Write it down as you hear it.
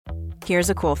Here's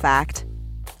a cool fact.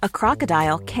 A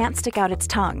crocodile can't stick out its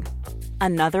tongue.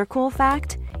 Another cool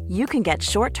fact, you can get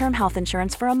short-term health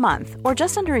insurance for a month or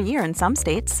just under a year in some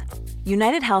states.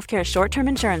 United Healthcare short-term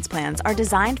insurance plans are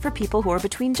designed for people who are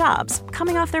between jobs,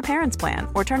 coming off their parents' plan,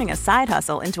 or turning a side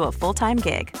hustle into a full-time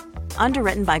gig.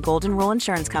 Underwritten by Golden Rule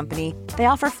Insurance Company, they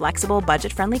offer flexible,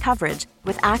 budget-friendly coverage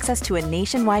with access to a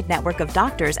nationwide network of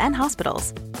doctors and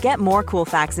hospitals. Get more cool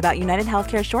facts about United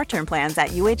Healthcare short-term plans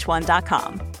at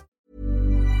uh1.com.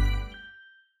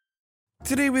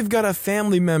 Today we've got a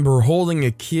family member holding a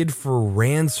kid for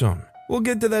ransom. We'll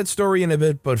get to that story in a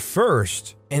bit, but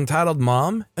first, entitled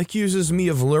mom accuses me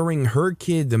of luring her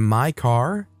kid to my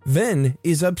car, then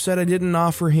is upset I didn't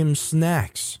offer him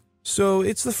snacks. So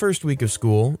it's the first week of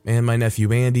school, and my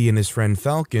nephew Andy and his friend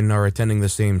Falcon are attending the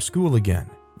same school again.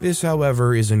 This,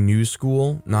 however, is a new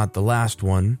school, not the last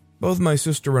one. Both my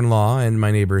sister-in-law and my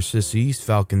neighbor Sissy,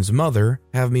 Falcon's mother,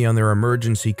 have me on their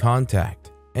emergency contact.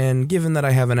 And given that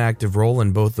I have an active role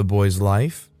in both the boys'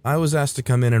 life, I was asked to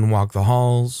come in and walk the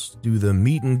halls, do the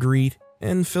meet and greet,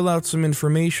 and fill out some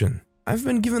information. I've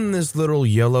been given this little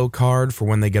yellow card for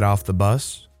when they get off the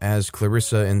bus, as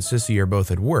Clarissa and Sissy are both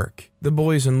at work. The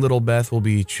boys and little Beth will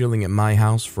be chilling at my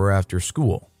house for after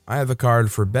school. I have a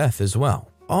card for Beth as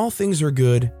well. All things are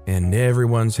good, and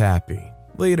everyone's happy.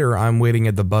 Later, I'm waiting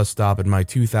at the bus stop at my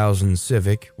 2000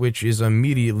 Civic, which is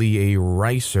immediately a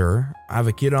ricer. I have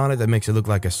a kid on it that makes it look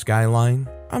like a skyline.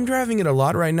 I'm driving it a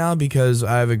lot right now because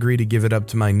I've agreed to give it up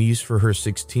to my niece for her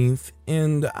 16th,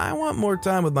 and I want more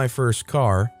time with my first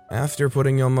car after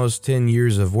putting almost 10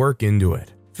 years of work into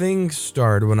it. Things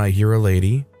start when I hear a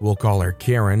lady, we'll call her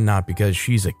Karen, not because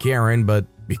she's a Karen, but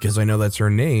because I know that's her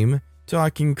name,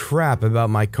 talking crap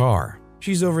about my car.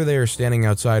 She's over there standing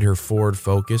outside her Ford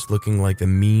Focus looking like the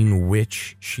mean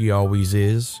witch she always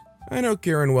is. I know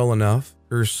Karen well enough.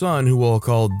 Her son, who we'll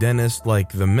call Dennis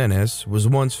like the Menace, was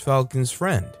once Falcon's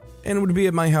friend and would be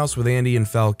at my house with Andy and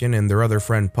Falcon and their other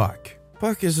friend Puck.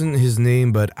 Puck isn't his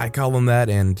name, but I call him that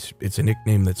and it's a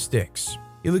nickname that sticks.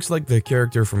 He looks like the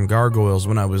character from Gargoyles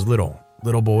when I was little.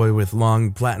 Little boy with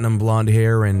long platinum blonde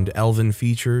hair and elven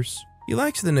features. He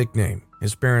likes the nickname.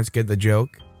 His parents get the joke,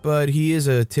 but he is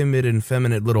a timid and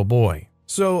feminine little boy.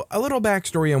 So, a little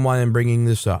backstory on why I'm bringing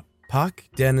this up. Puck,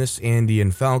 Dennis, Andy,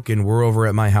 and Falcon were over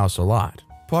at my house a lot.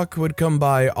 Puck would come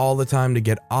by all the time to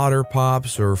get Otter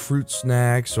Pops or fruit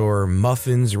snacks or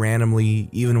muffins randomly,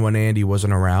 even when Andy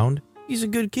wasn't around. He's a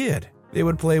good kid. They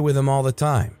would play with him all the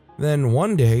time. Then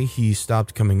one day, he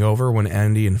stopped coming over when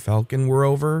Andy and Falcon were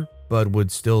over, but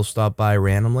would still stop by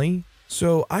randomly.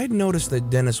 So I'd noticed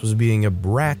that Dennis was being a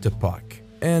brat to Puck.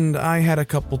 And I had a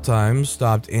couple times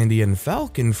stopped Andy and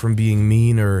Falcon from being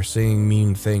mean or saying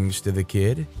mean things to the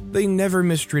kid. They never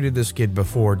mistreated this kid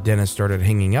before Dennis started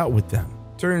hanging out with them.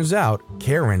 Turns out,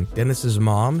 Karen, Dennis's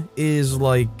mom, is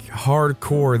like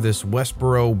hardcore this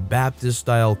Westboro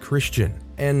Baptist-style Christian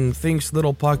and thinks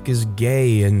little Puck is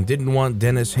gay and didn't want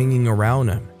Dennis hanging around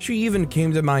him. She even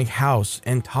came to my house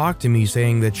and talked to me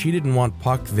saying that she didn't want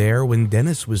Puck there when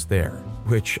Dennis was there,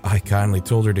 which I kindly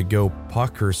told her to go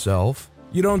Puck herself.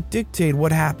 You don't dictate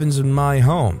what happens in my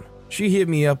home. She hit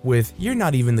me up with, "You're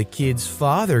not even the kid's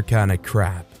father" kind of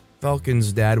crap.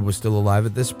 Falcon's dad was still alive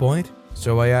at this point,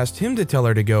 so I asked him to tell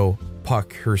her to go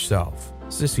Puck herself.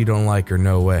 Sissy don't like her,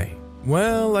 no way.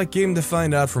 Well, I came to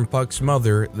find out from Puck's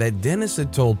mother that Dennis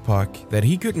had told Puck that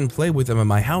he couldn't play with him at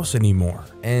my house anymore,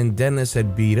 and Dennis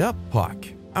had beat up Puck.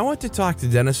 I went to talk to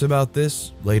Dennis about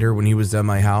this later when he was at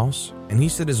my house, and he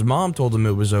said his mom told him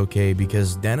it was okay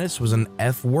because Dennis was an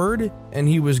F word and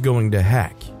he was going to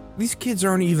heck. These kids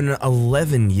aren't even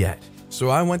 11 yet. So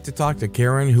I went to talk to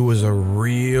Karen, who was a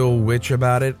real witch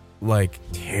about it, like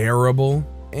terrible,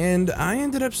 and I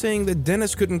ended up saying that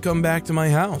Dennis couldn't come back to my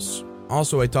house.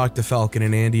 Also, I talked to Falcon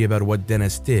and Andy about what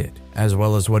Dennis did, as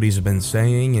well as what he's been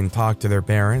saying, and talked to their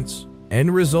parents.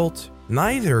 End result,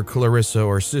 neither Clarissa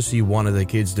or Sissy wanted the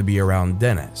kids to be around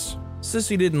Dennis.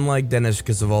 Sissy didn't like Dennis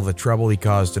because of all the trouble he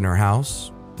caused in her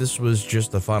house. This was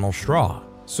just the final straw.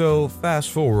 So,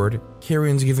 fast forward,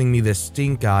 Karen's giving me the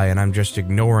stink eye and I'm just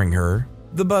ignoring her.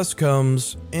 The bus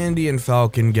comes, Andy and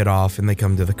Falcon get off and they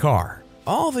come to the car.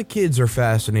 All the kids are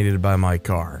fascinated by my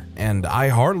car, and I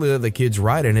hardly let the kids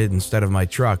ride in it instead of my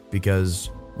truck because,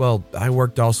 well, I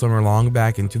worked all summer long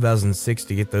back in 2006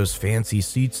 to get those fancy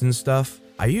seats and stuff.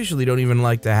 I usually don't even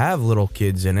like to have little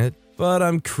kids in it, but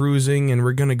I'm cruising and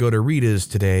we're gonna go to Rita's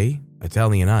today,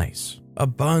 Italian Ice. A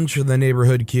bunch of the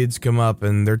neighborhood kids come up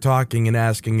and they're talking and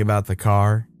asking about the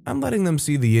car. I'm letting them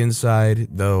see the inside,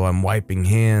 though I'm wiping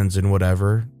hands and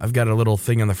whatever. I've got a little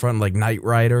thing on the front like Knight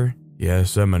Rider.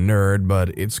 Yes, I'm a nerd,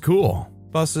 but it's cool.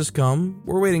 Buses come,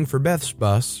 we're waiting for Beth's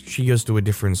bus, she goes to a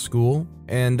different school,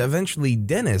 and eventually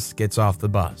Dennis gets off the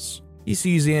bus. He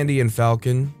sees Andy and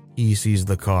Falcon, he sees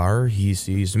the car, he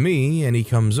sees me, and he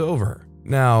comes over.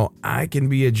 Now, I can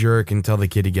be a jerk and tell the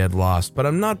kid to get lost, but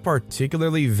I'm not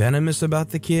particularly venomous about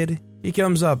the kid. He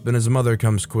comes up and his mother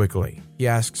comes quickly. He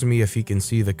asks me if he can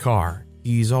see the car.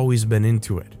 He's always been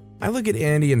into it. I look at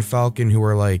Andy and Falcon who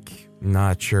are like,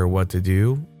 not sure what to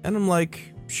do, and I'm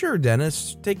like, sure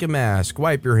Dennis, take a mask,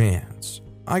 wipe your hands.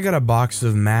 I got a box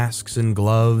of masks and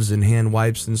gloves and hand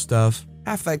wipes and stuff.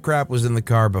 Half that crap was in the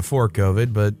car before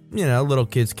COVID, but little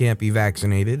kids can't be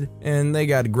vaccinated, and they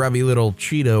got grubby little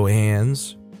Cheeto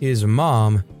hands. His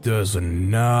mom does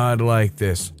not like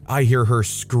this. I hear her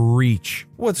screech,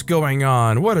 "What's going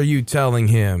on? What are you telling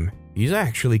him?" He's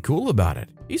actually cool about it.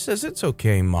 He says, "It's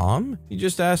okay, Mom. He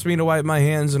just asked me to wipe my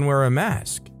hands and wear a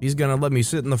mask. He's gonna let me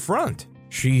sit in the front."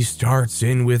 She starts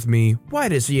in with me, "Why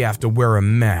does he have to wear a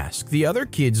mask? The other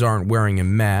kids aren't wearing a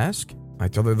mask." I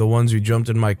tell her the ones who jumped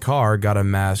in my car got a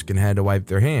mask and had to wipe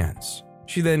their hands.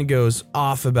 She then goes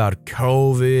off about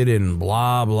COVID and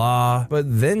blah blah,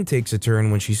 but then takes a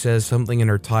turn when she says something in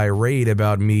her tirade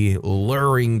about me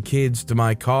luring kids to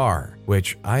my car,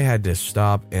 which I had to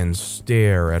stop and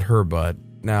stare at her butt.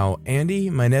 Now, Andy,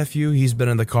 my nephew, he's been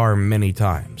in the car many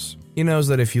times. He knows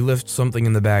that if you lift something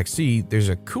in the back seat, there's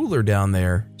a cooler down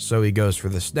there, so he goes for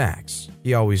the snacks.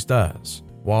 He always does.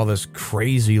 While this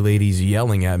crazy lady's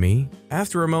yelling at me,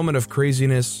 after a moment of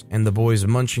craziness and the boys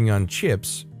munching on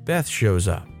chips, Beth shows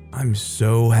up. I'm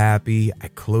so happy. I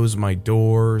close my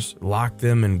doors, lock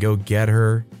them, and go get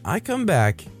her. I come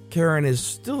back. Karen is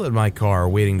still at my car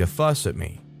waiting to fuss at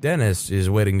me. Dennis is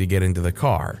waiting to get into the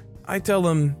car. I tell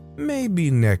him,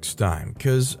 maybe next time,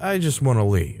 cause I just want to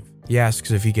leave. He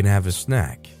asks if he can have a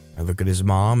snack. I look at his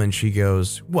mom and she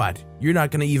goes, "What? You're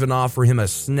not gonna even offer him a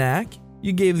snack?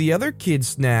 You gave the other kids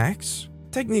snacks."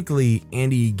 Technically,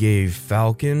 Andy gave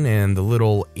Falcon and the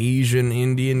little Asian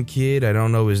Indian kid, I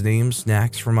don't know his name,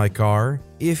 snacks from my car.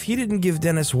 If he didn't give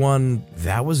Dennis one,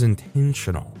 that was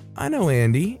intentional. I know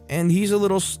Andy, and he's a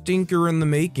little stinker in the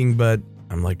making, but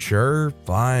I'm like, sure,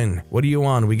 fine. What do you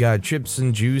want? We got chips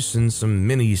and juice and some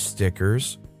mini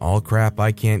stickers. All crap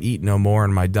I can't eat no more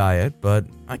in my diet, but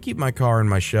I keep my car and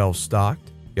my shelves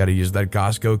stocked. Gotta use that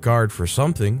Costco card for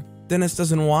something. Dennis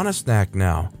doesn't want a snack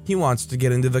now. He wants to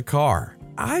get into the car.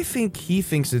 I think he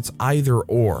thinks it's either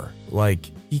or, like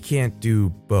he can't do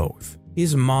both.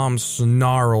 His mom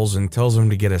snarls and tells him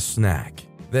to get a snack.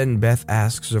 Then Beth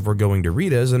asks if we're going to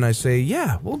Rita's, and I say,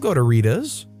 yeah, we'll go to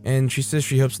Rita's. And she says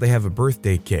she hopes they have a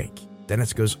birthday cake.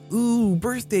 Dennis goes, ooh,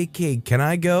 birthday cake, can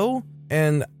I go?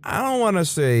 And I don't want to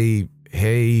say,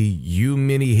 hey, you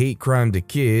mini hate crime to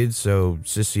kids, so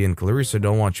Sissy and Clarissa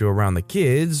don't want you around the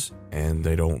kids, and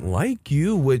they don't like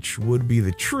you, which would be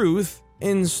the truth.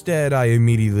 Instead, I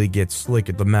immediately get slick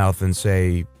at the mouth and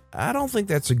say, I don't think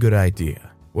that's a good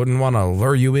idea. Wouldn't want to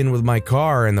lure you in with my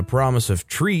car and the promise of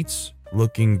treats,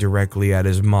 looking directly at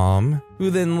his mom,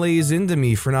 who then lays into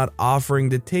me for not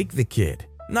offering to take the kid.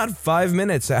 Not 5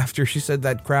 minutes after she said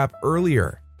that crap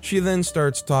earlier. She then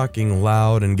starts talking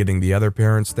loud and getting the other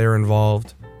parents there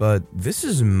involved. But this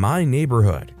is my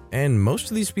neighborhood, and most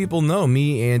of these people know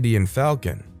me, Andy, and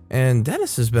Falcon. And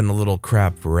Dennis has been a little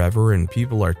crap forever, and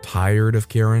people are tired of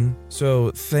Karen.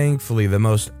 So thankfully, the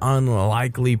most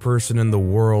unlikely person in the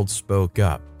world spoke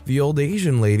up. The old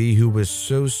Asian lady who was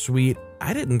so sweet,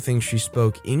 I didn't think she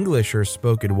spoke English or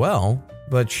spoke it well,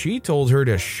 but she told her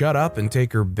to shut up and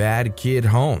take her bad kid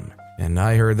home. And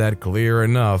I heard that clear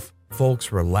enough.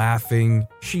 Folks were laughing,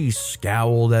 she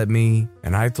scowled at me,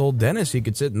 and I told Dennis he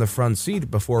could sit in the front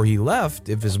seat before he left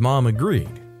if his mom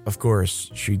agreed. Of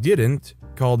course, she didn't,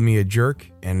 called me a jerk,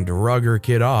 and drug her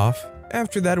kid off.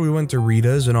 After that, we went to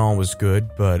Rita's and all was good,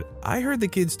 but I heard the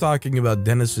kids talking about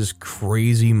Dennis's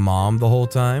crazy mom the whole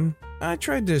time. I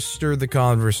tried to stir the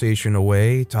conversation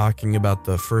away, talking about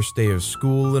the first day of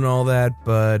school and all that,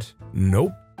 but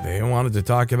nope, they wanted to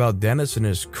talk about Dennis and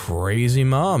his crazy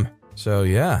mom. So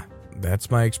yeah, that's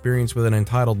my experience with an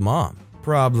entitled mom.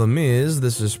 Problem is,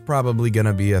 this is probably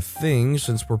gonna be a thing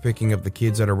since we're picking up the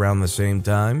kids at around the same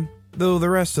time. Though the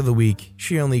rest of the week,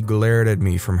 she only glared at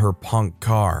me from her punk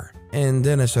car. And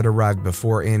Dennis had arrived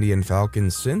before Andy and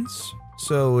Falcon since,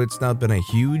 so it's not been a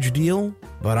huge deal,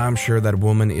 but I'm sure that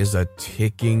woman is a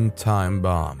ticking time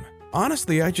bomb.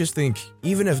 Honestly, I just think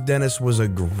even if Dennis was a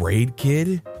great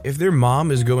kid, if their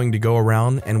mom is going to go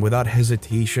around and without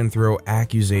hesitation throw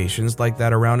accusations like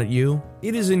that around at you,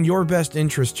 it is in your best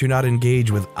interest to not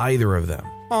engage with either of them.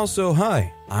 Also,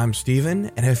 hi, I'm Steven,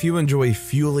 and if you enjoy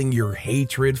fueling your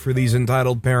hatred for these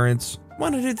entitled parents, why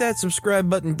not hit that subscribe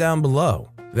button down below?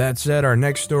 That said, our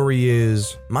next story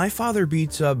is, my father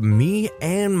beats up me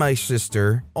and my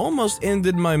sister, almost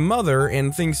ended my mother,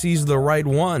 and thinks he's the right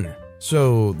one.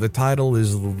 So the title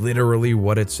is literally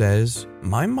what it says.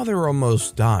 My mother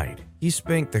almost died. He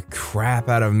spanked the crap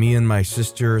out of me and my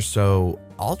sister, so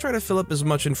I'll try to fill up as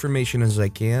much information as I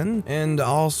can, and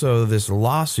also this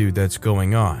lawsuit that's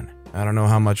going on. I don't know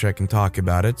how much I can talk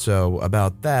about it, so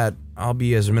about that, I'll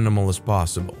be as minimal as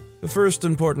possible. The first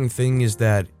important thing is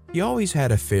that he always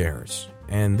had affairs,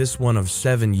 and this one of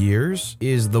 7 years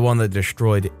is the one that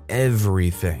destroyed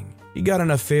everything. He got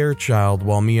an affair child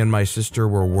while me and my sister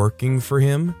were working for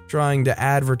him, trying to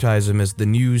advertise him as the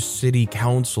new city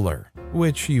councilor,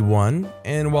 which he won,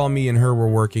 and while me and her were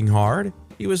working hard,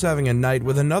 he was having a night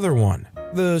with another one.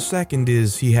 The second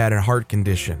is he had a heart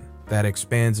condition that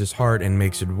expands his heart and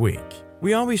makes it weak.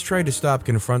 We always tried to stop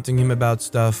confronting him about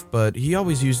stuff, but he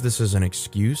always used this as an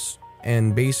excuse,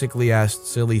 and basically asked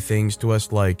silly things to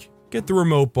us like, "Get the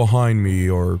remote behind me,"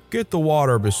 or "Get the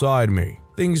water beside me."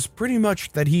 Things pretty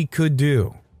much that he could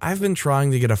do. I've been trying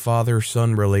to get a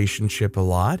father-son relationship a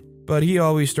lot, but he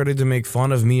always started to make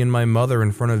fun of me and my mother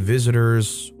in front of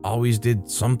visitors, always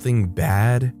did something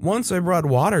bad. Once I brought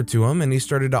water to him and he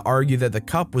started to argue that the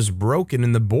cup was broken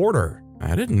in the border.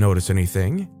 I didn't notice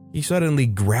anything. He suddenly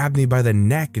grabbed me by the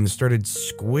neck and started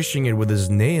squishing it with his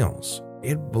nails.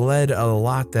 It bled a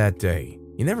lot that day.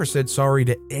 He never said sorry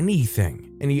to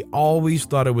anything, and he always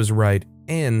thought it was right,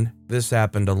 and this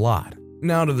happened a lot.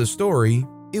 Now to the story.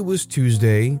 It was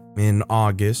Tuesday in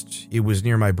August. It was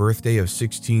near my birthday of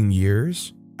 16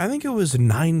 years. I think it was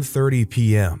 9:30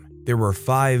 p.m. There were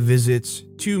 5 visits,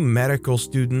 2 medical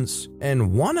students,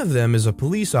 and one of them is a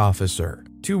police officer.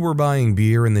 2 were buying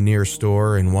beer in the near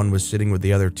store and one was sitting with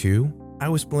the other 2. I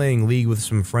was playing League with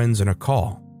some friends in a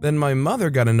call. Then my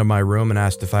mother got into my room and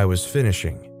asked if I was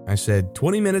finishing. I said,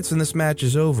 20 minutes and this match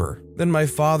is over. Then my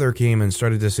father came and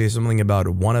started to say something about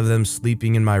one of them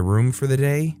sleeping in my room for the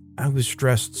day. I was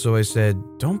stressed, so I said,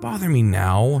 "Don't bother me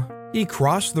now." He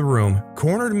crossed the room,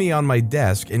 cornered me on my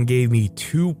desk, and gave me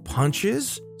 2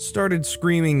 punches, started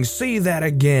screaming, "Say that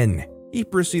again." He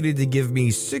proceeded to give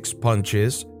me 6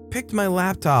 punches, picked my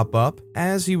laptop up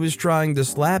as he was trying to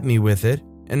slap me with it,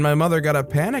 and my mother got a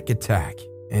panic attack,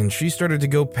 and she started to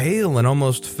go pale and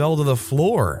almost fell to the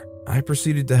floor. I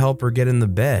proceeded to help her get in the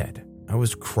bed. I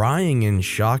was crying and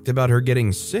shocked about her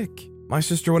getting sick. My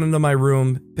sister went into my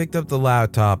room, picked up the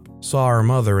laptop, saw our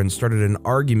mother, and started an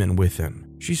argument with him.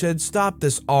 She said, "Stop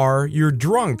this, R. You're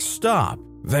drunk, stop."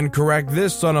 "Then correct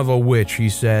this son of a witch," he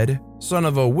said. "Son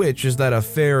of a witch is that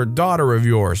affair daughter of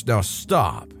yours. Now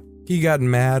stop." He got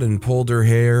mad and pulled her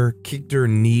hair, kicked her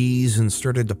knees, and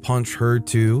started to punch her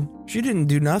too. She didn't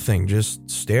do nothing, just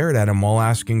stared at him while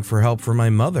asking for help from my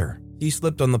mother. He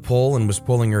slipped on the pole and was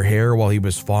pulling her hair while he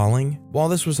was falling. While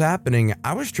this was happening,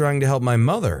 I was trying to help my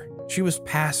mother. She was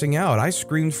passing out. I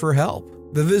screamed for help.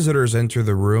 The visitors enter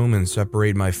the room and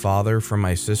separate my father from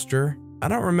my sister. I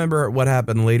don't remember what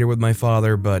happened later with my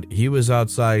father, but he was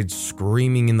outside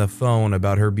screaming in the phone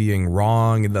about her being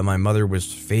wrong and that my mother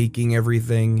was faking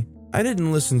everything. I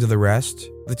didn't listen to the rest.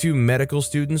 The 2 medical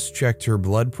students checked her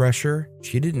blood pressure.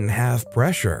 She didn't have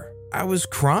pressure. I was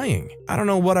crying. I don't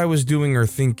know what I was doing or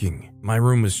thinking. My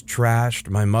room was trashed.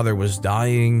 My mother was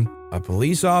dying. A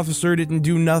police officer didn't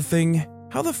do nothing.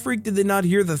 How the freak did they not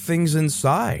hear the things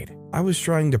inside? I was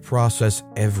trying to process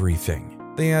everything.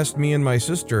 They asked me and my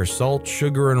sister salt,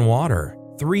 sugar, and water.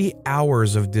 3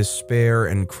 hours of despair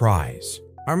and cries.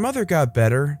 Our mother got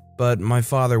better, but my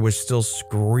father was still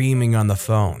screaming on the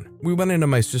phone. We went into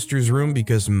my sister's room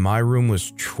because my room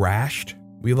was trashed.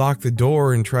 We locked the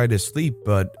door and tried to sleep,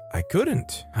 but I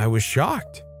couldn't. I was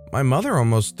shocked. My mother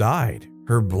almost died.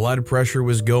 Her blood pressure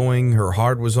was going, her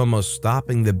heart was almost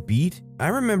stopping the beat. I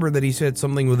remember that he said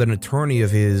something with an attorney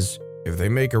of his, "If they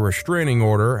make a restraining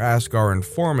order, ask our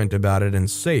informant about it and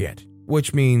say it,"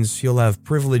 which means he'll have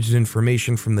privileged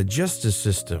information from the justice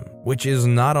system, which is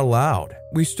not allowed.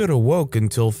 We stood awoke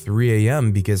until 3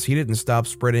 a.m. because he didn't stop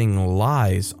spreading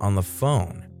lies on the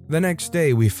phone. The next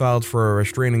day, we filed for a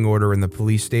restraining order in the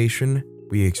police station.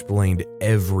 We explained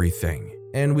everything,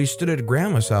 and we stood at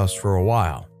Grandma's house for a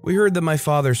while. We heard that my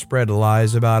father spread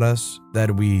lies about us,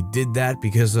 that we did that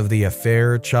because of the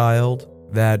affair child,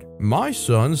 that my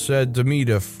son said to me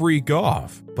to freak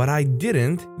off, but I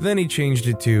didn't. Then he changed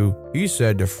it to, he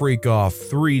said to freak off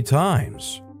 3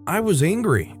 times. I was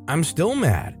angry. I'm still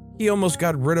mad. He almost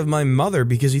got rid of my mother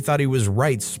because he thought he was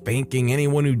right spanking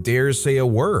anyone who dares say a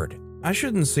word. I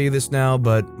shouldn't say this now,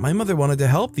 but my mother wanted to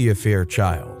help the affair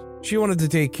child. She wanted to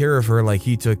take care of her like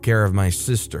he took care of my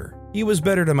sister. He was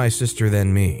better to my sister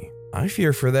than me. I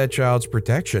fear for that child's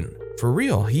protection. For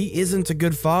real, he isn't a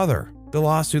good father. The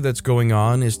lawsuit that's going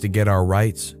on is to get our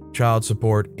rights, child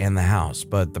support, and the house,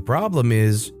 but the problem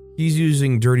is he's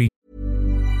using dirty.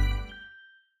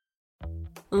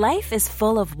 Life is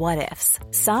full of what-ifs.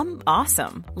 Some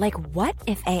awesome, like what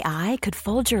if AI could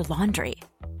fold your laundry?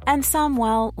 And some,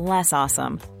 well, less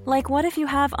awesome, like what if you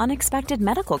have unexpected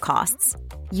medical costs?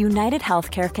 United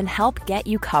Healthcare can help get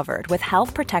you covered with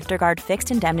Health Protector Guard fixed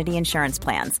indemnity insurance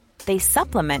plans. They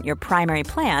supplement your primary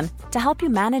plan to help you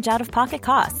manage out-of-pocket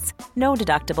costs. No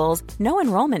deductibles, no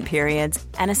enrollment periods,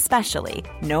 and especially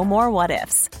no more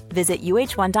what-ifs. Visit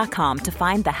uh1.com to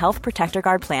find the Health Protector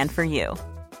Guard plan for you.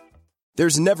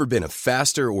 There's never been a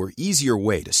faster or easier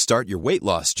way to start your weight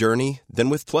loss journey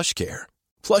than with PlushCare.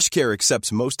 PlushCare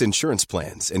accepts most insurance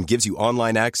plans and gives you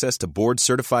online access to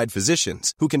board-certified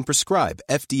physicians who can prescribe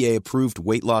FDA-approved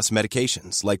weight loss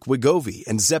medications like Wegovy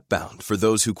and Zepbound for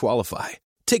those who qualify.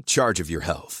 Take charge of your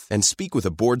health and speak with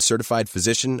a board-certified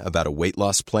physician about a weight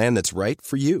loss plan that's right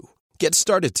for you. Get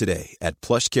started today at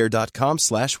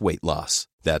plushcare.com/weight loss.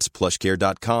 That's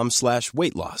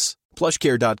plushcare.com/weight loss.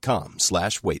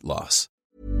 plushcare.com/weight loss.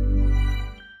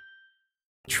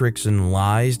 Tricks and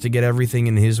lies to get everything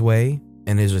in his way,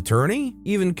 and his attorney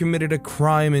even committed a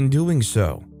crime in doing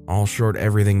so. I'll short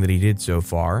everything that he did so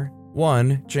far.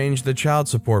 1. Changed the child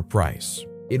support price.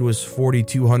 It was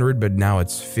 $4,200, but now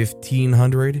it's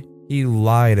 $1,500. He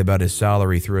lied about his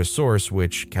salary through a source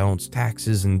which counts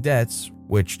taxes and debts,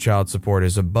 which child support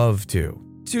is above to.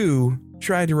 2.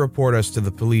 Tried to report us to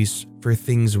the police for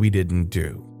things we didn't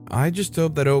do. I just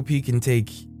hope that OP can take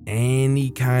any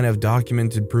kind of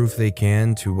documented proof they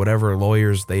can to whatever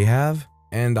lawyers they have,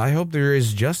 and I hope there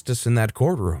is justice in that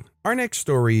courtroom. Our next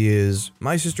story is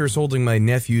my sister's holding my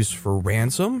nephews for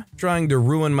ransom, trying to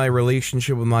ruin my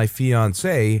relationship with my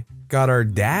fiancé, got our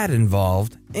dad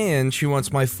involved, and she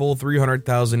wants my full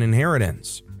 $300,000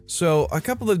 inheritance. So a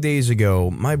couple of days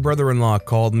ago, my brother-in-law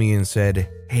called me and said,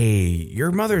 "Hey,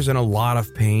 your mother's in a lot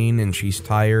of pain and she's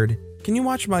tired. Can you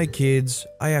watch my kids?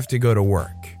 I have to go to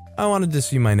work." I wanted to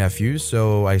see my nephews,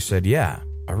 so I said yeah.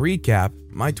 A recap,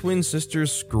 my twin sister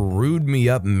screwed me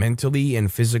up mentally and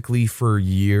physically for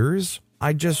years.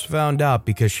 I just found out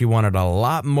because she wanted a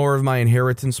lot more of my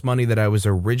inheritance money that I was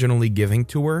originally giving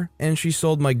to her, and she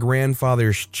sold my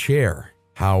grandfather's chair.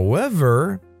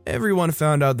 However, everyone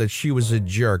found out that she was a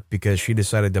jerk because she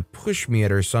decided to push me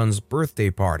at her son's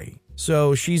birthday party.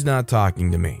 So she's not talking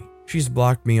to me. She's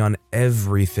blocked me on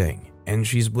everything, and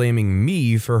she's blaming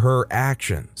me for her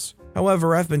actions.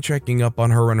 However, I've been checking up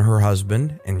on her and her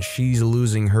husband, and she's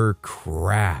losing her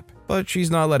crap. But she's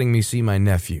not letting me see my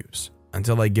nephews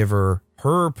until I give her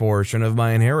her portion of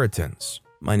my inheritance.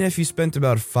 My nephew spent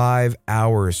about 5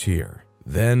 hours here.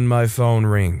 Then my phone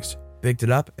rings. Picked it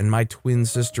up, and my twin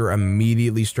sister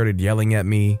immediately started yelling at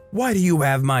me, "Why do you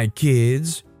have my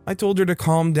kids?" I told her to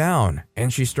calm down,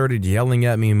 and she started yelling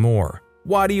at me more.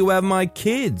 "Why do you have my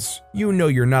kids? You know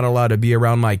you're not allowed to be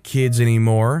around my kids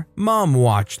anymore. Mom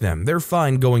watched them. They're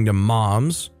fine going to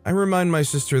mom's." I remind my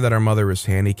sister that our mother is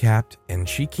handicapped and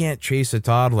she can't chase a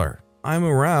toddler. I'm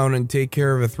around and take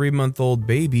care of a 3-month-old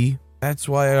baby. That's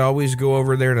why I always go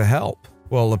over there to help.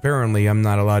 Well, apparently I'm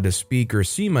not allowed to speak or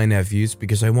see my nephews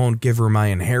because I won't give her my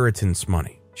inheritance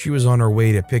money. She was on her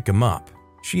way to pick them up.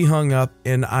 She hung up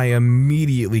and I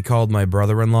immediately called my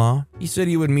brother-in-law. He said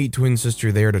he would meet twin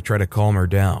sister there to try to calm her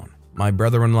down. My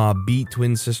brother-in-law beat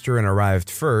twin sister and arrived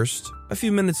first. A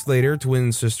few minutes later,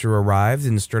 twin sister arrived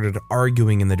and started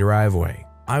arguing in the driveway.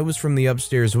 I was from the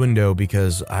upstairs window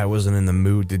because I wasn't in the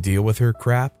mood to deal with her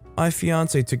crap. My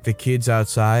fiance took the kids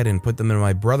outside and put them in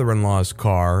my brother-in-law's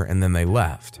car, and then they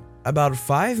left. About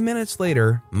 5 minutes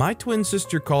later, my twin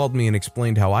sister called me and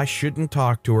explained how I shouldn't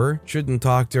talk to her, shouldn't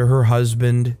talk to her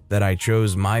husband, that I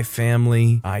chose my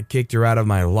family, I kicked her out of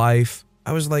my life.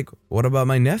 I was like, what about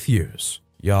my nephews?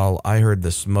 Y'all, I heard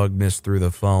the smugness through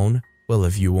the phone. Well,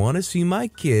 if you want to see my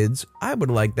kids, I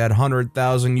would like that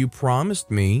 $100,000 you promised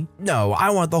me. No, I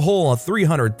want the whole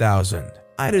 $300,000.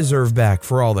 I deserve back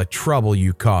for all the trouble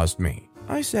you caused me.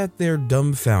 I sat there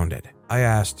dumbfounded. I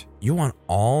asked, "You want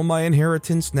all my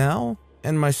inheritance now?"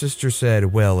 And my sister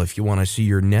said, "Well, if you want to see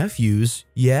your nephews,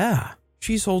 yeah."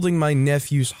 She's holding my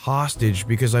nephews hostage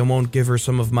because I won't give her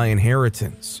some of my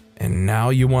inheritance. And now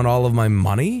you want all of my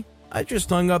money? I just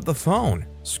hung up the phone.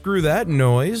 Screw that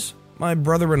noise. My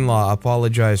brother-in-law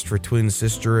apologized for twin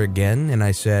sister again, and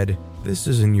I said, "This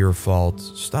isn't your fault.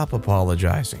 Stop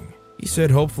apologizing." He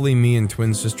said hopefully me and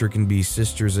twin sister can be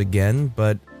sisters again,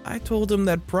 but I told him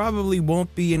that probably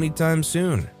won't be anytime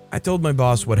soon. I told my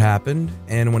boss what happened,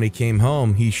 and when he came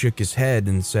home, he shook his head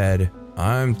and said,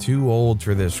 "I'm too old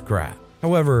for this crap."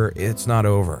 However, it's not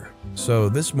over. So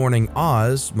this morning,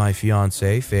 Oz, my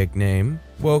fiance, fake name,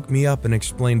 woke me up and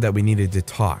explained that we needed to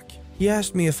talk. He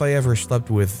asked me if I ever slept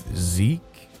with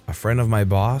Zeke, a friend of my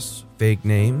boss, fake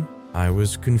name. I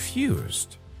was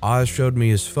confused. Oz showed me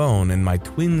his phone, and my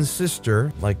twin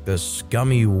sister, like the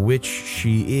scummy witch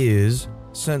she is,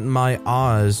 sent my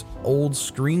Oz old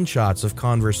screenshots of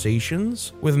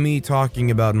conversations with me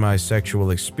talking about my sexual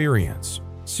experience.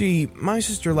 See, my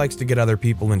sister likes to get other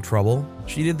people in trouble.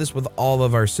 She did this with all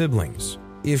of our siblings.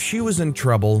 If she was in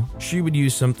trouble, she would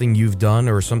use something you've done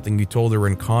or something you told her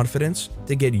in confidence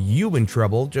to get you in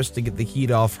trouble just to get the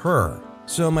heat off her.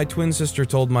 So my twin sister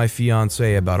told my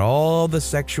fiance about all the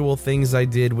sexual things I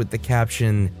did with the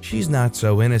caption, "She's not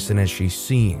so innocent as she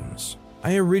seems."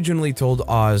 I originally told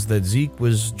Oz that Zeke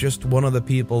was just one of the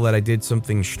people that I did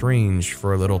something strange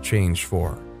for a little change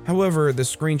for. However, the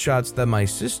screenshots that my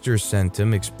sister sent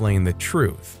him explain the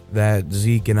truth, that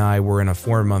Zeke and I were in a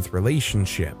 4-month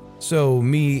relationship. So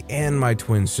me and my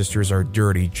twin sisters are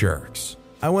dirty jerks.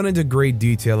 I went into great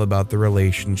detail about the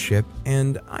relationship,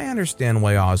 and I understand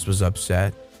why Oz was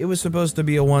upset. It was supposed to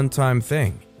be a one-time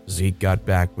thing. Zeke got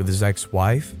back with his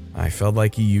ex-wife. I felt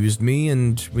like he used me,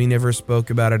 and we never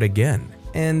spoke about it again.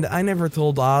 And I never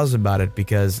told Oz about it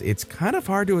because it's kind of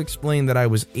hard to explain that I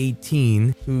was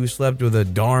 18 who slept with a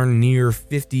darn near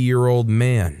 50-year-old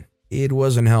man. It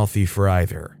wasn't healthy for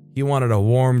either. He wanted a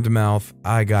warmed mouth,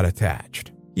 I got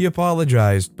attached. He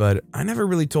apologized, but I never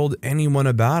really told anyone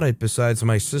about it besides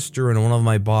my sister and one of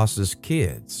my boss's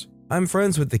kids. I'm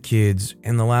friends with the kids,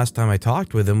 and the last time I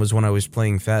talked with him was when I was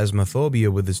playing Phasmophobia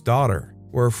with his daughter.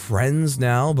 We're friends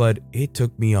now, but it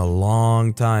took me a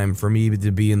long time for me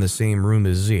to be in the same room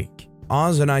as Zeke.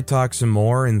 Oz and I talked some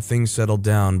more and things settled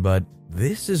down, but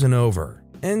this isn't over.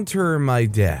 Enter my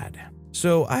dad.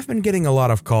 So I've been getting a lot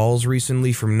of calls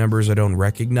recently from numbers I don't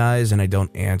recognize and I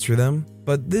don't answer them.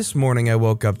 But this morning I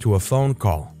woke up to a phone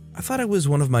call. I thought it was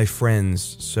one of my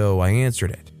friends, so I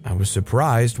answered it. I was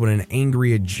surprised when an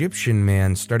angry Egyptian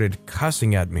man started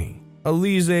cussing at me.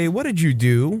 "Alize, what did you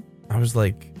do?" I was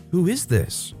like, "Who is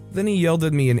this?" Then he yelled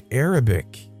at me in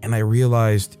Arabic, and I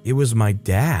realized it was my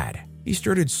dad. He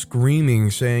started screaming,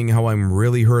 saying how I'm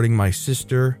really hurting my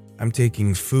sister, I'm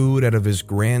taking food out of his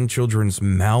grandchildren's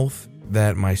mouth,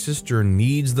 that my sister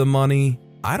needs the money.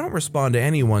 I don't respond to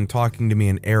anyone talking to me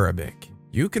in Arabic.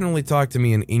 You can only talk to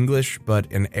me in English, but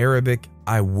in Arabic,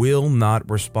 I will not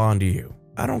respond to you.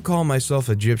 I don't call myself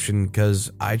Egyptian because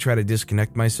I try to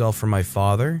disconnect myself from my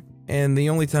father, and the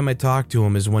only time I talk to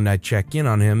him is when I check in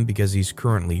on him because he's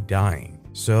currently dying.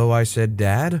 So I said,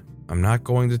 "Dad, I'm not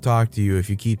going to talk to you if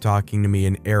you keep talking to me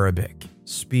in Arabic.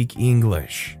 Speak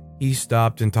English." He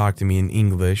stopped and talked to me in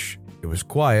English. It was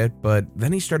quiet, but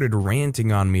then he started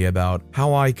ranting on me about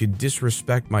how I could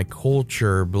disrespect my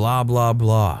culture, blah, blah,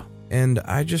 blah. And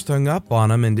I just hung up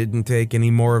on him and didn't take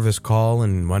any more of his call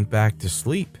and went back to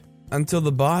sleep. Until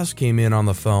the boss came in on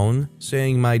the phone,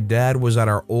 saying my dad was at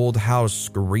our old house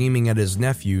screaming at his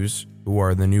nephews, who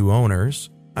are the new owners.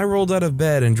 I rolled out of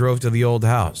bed and drove to the old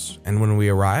house, and when we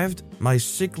arrived, my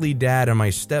sickly dad and my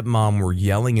stepmom were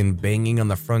yelling and banging on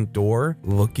the front door,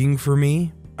 looking for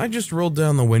me. I just rolled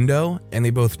down the window, and they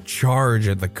both charged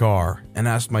at the car and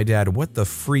asked my dad what the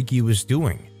freak he was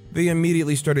doing. They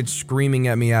immediately started screaming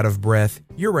at me out of breath,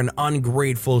 "You're an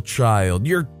ungrateful child,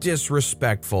 you're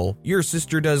disrespectful, your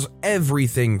sister does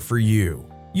everything for you.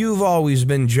 You've always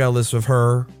been jealous of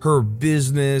her, her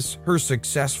business, her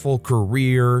successful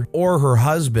career, or her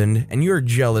husband, and you're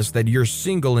jealous that you're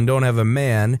single and don't have a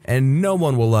man, and no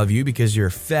one will love you because you're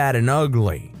fat and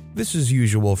ugly." This is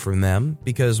usual from them,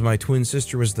 because my twin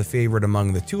sister was the favorite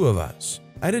among the two of us.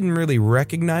 I didn't really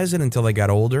recognize it until I got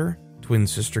older. Twin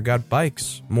sister got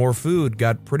bikes, more food,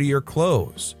 got prettier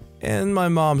clothes. And my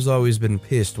mom's always been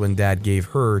pissed when dad gave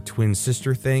her twin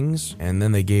sister things, and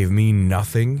then they gave me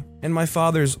nothing. And my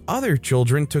father's other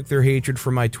children took their hatred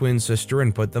for my twin sister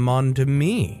and put them on to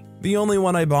me. The only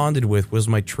one I bonded with was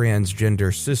my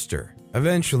transgender sister.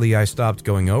 Eventually, I stopped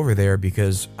going over there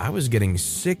because I was getting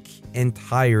sick and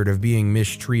tired of being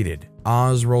mistreated.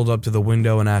 Oz rolled up to the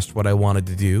window and asked what I wanted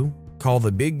to do. Call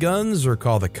the big guns or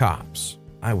call the cops?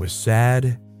 I was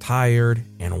sad, tired,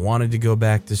 and wanted to go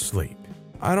back to sleep.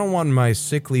 I don't want my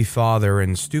sickly father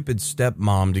and stupid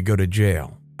stepmom to go to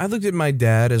jail. I looked at my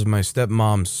dad as my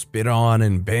stepmom spit on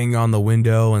and banged on the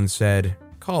window and said,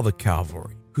 "Call the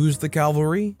cavalry." Who's the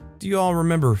cavalry? Do you all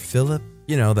remember Philip?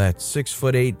 You know, that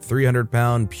 6'8",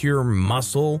 300-pound pure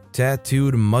muscle,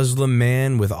 tattooed Muslim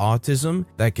man with autism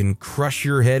that can crush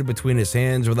your head between his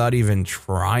hands without even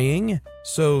trying?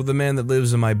 So the man that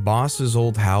lives in my boss's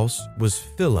old house was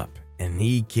Philip, and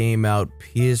he came out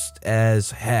pissed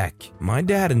as heck. My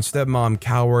dad and stepmom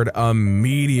cowered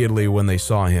immediately when they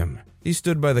saw him. He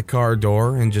stood by the car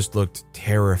door and just looked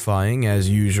terrifying as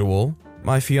usual.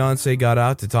 My fiance got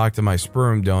out to talk to my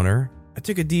sperm donor. I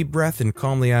took a deep breath and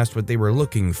calmly asked what they were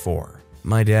looking for.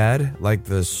 My dad, like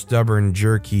the stubborn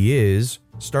jerk he is,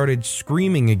 started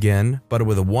screaming again, but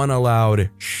with one loud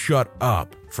 "shut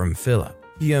up" from Philip.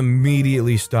 He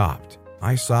immediately stopped.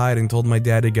 I sighed and told my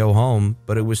dad to go home,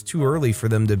 but it was too early for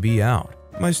them to be out.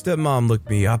 My stepmom looked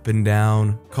me up and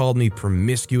down, called me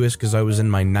promiscuous because I was in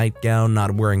my nightgown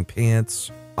not wearing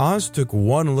pants. Oz took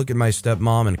one look at my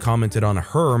stepmom and commented on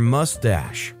her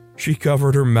mustache. She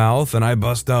covered her mouth and I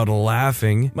bust out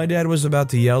laughing. My dad was about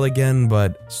to yell again,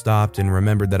 but stopped and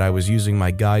remembered that I was using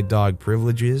my guide dog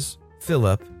privileges.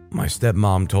 Philip, my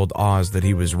stepmom, told Oz that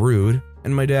he was rude,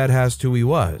 and my dad asked who he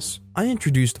was. I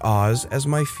introduced Oz as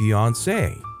my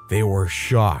fiancé. They were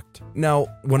shocked. Now,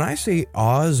 when I say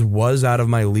Oz was out of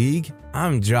my league,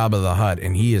 I'm Jabba the Hutt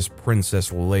and he is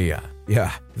Princess Leia.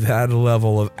 Yeah, that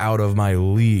level of out of my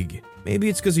league. Maybe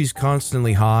it's because he's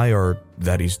constantly high or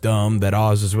that he's dumb that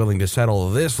Oz is willing to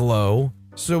settle this low.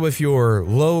 So if your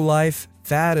low-life,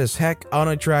 fat as heck,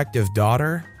 unattractive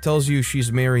daughter tells you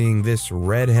she's marrying this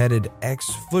red-headed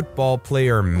ex-football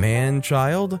player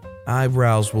man-child,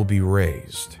 eyebrows will be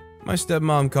raised. My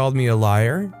stepmom called me a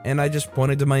liar, and I just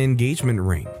pointed to my engagement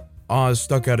ring. Oz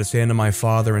stuck out his hand to my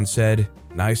father and said,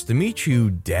 "Nice to meet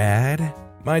you, Dad."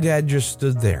 My dad just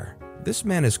stood there. This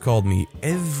man has called me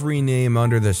every name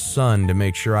under the sun to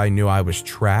make sure I knew I was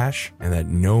trash and that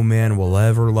no man will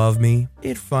ever love me.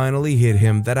 It finally hit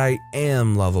him that I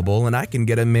am lovable and I can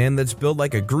get a man that's built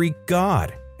like a Greek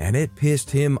god. And it pissed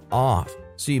him off.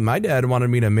 See, my dad wanted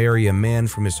me to marry a man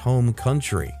from his home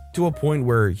country, to a point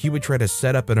where he would try to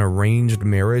set up an arranged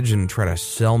marriage and try to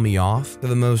sell me off to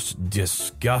the most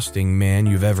disgusting man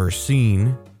you've ever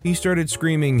seen. He started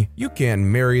screaming, "You can't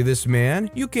marry this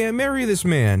man! You can't marry this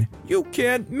man! You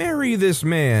can't marry this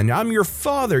man! I'm your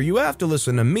father! You have to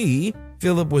listen to me!"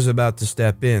 Philip was about to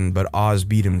step in, but Oz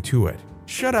beat him to it.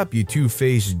 "Shut up, you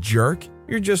two-faced jerk!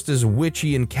 You're just as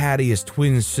witchy and catty as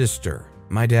twin sister."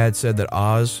 My dad said that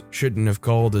Oz shouldn't have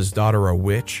called his daughter a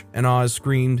witch, and Oz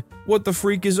screamed, "What the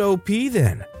freak is OP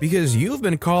then? Because you've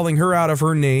been calling her out of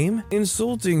her name,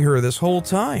 insulting her this whole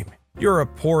time. You're a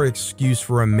poor excuse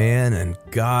for a man, and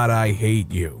God, I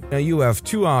hate you. Now you have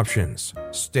two options.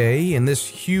 Stay, and this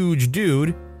huge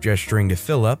dude," gesturing to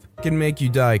Philip, "can make you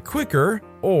die quicker,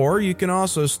 or you can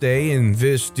also stay and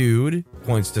this dude,"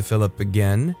 points to Philip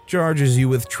again, "charges you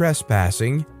with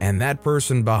trespassing, and that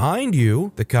person behind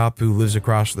you, the cop who lives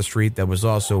across the street that was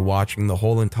also watching the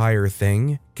whole entire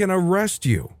thing, can arrest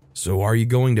you. So are you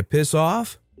going to piss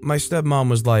off?" My stepmom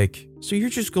was like, "So you're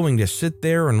just going to sit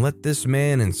there and let this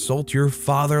man insult your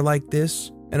father like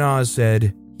this?" And Oz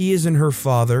said, "He isn't her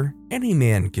father. Any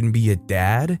man can be a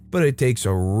dad, but it takes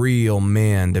a real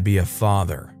man to be a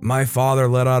father." My father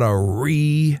let out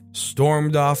a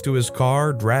stormed off to his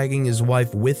car, dragging his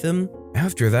wife with him.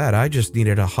 After that, I just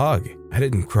needed a hug. I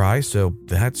didn't cry, so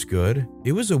that's good.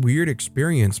 It was a weird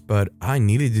experience, but I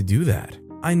needed to do that.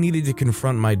 I needed to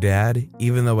confront my dad,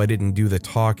 even though I didn't do the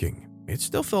talking. It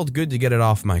still felt good to get it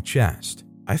off my chest.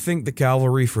 I thanked the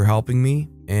cavalry for helping me,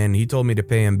 and he told me to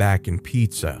pay him back in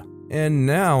pizza. And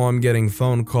now I'm getting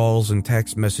phone calls and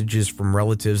text messages from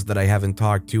relatives that I haven't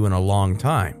talked to in a long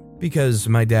time. Because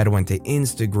my dad went to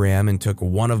Instagram and took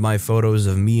one of my photos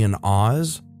of me and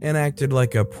Oz and acted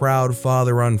like a proud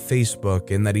father on Facebook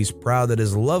and that he's proud that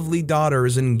his lovely daughter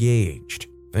is engaged.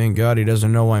 Thank God he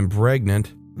doesn't know I'm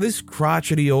pregnant. This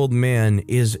crotchety old man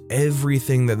is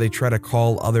everything that they try to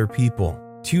call other people.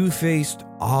 Two-faced,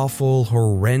 awful,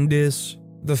 horrendous.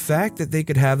 The fact that they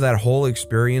could have that whole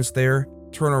experience there,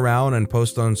 turn around and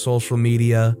post on social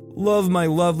media, "Love my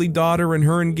lovely daughter and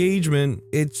her engagement,"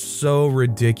 it's so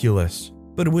ridiculous.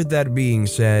 But with that being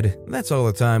said, that's all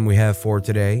the time we have for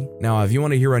today. Now, if you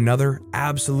want to hear another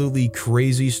absolutely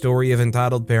crazy story of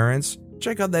entitled parents,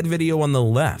 check out that video on the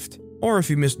left. Or if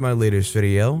you missed my latest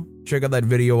video, check out that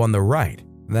video on the right.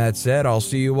 That said, I'll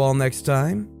see you all next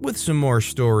time with some more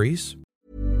stories.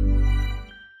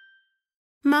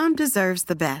 Mom deserves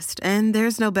the best, and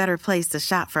there's no better place to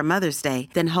shop for Mother's Day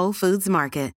than Whole Foods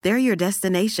Market. They're your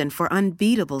destination for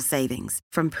unbeatable savings,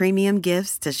 from premium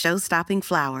gifts to show-stopping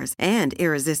flowers and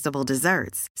irresistible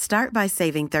desserts. Start by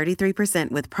saving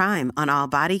 33% with Prime on all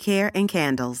body care and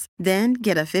candles. Then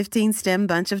get a 15-stem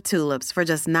bunch of tulips for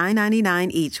just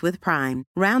 $9.99 each with Prime.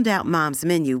 Round out Mom's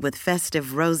menu with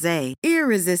festive rosé,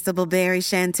 irresistible berry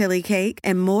chantilly cake,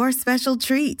 and more special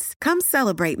treats. Come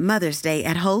celebrate Mother's Day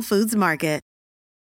at Whole Foods Market.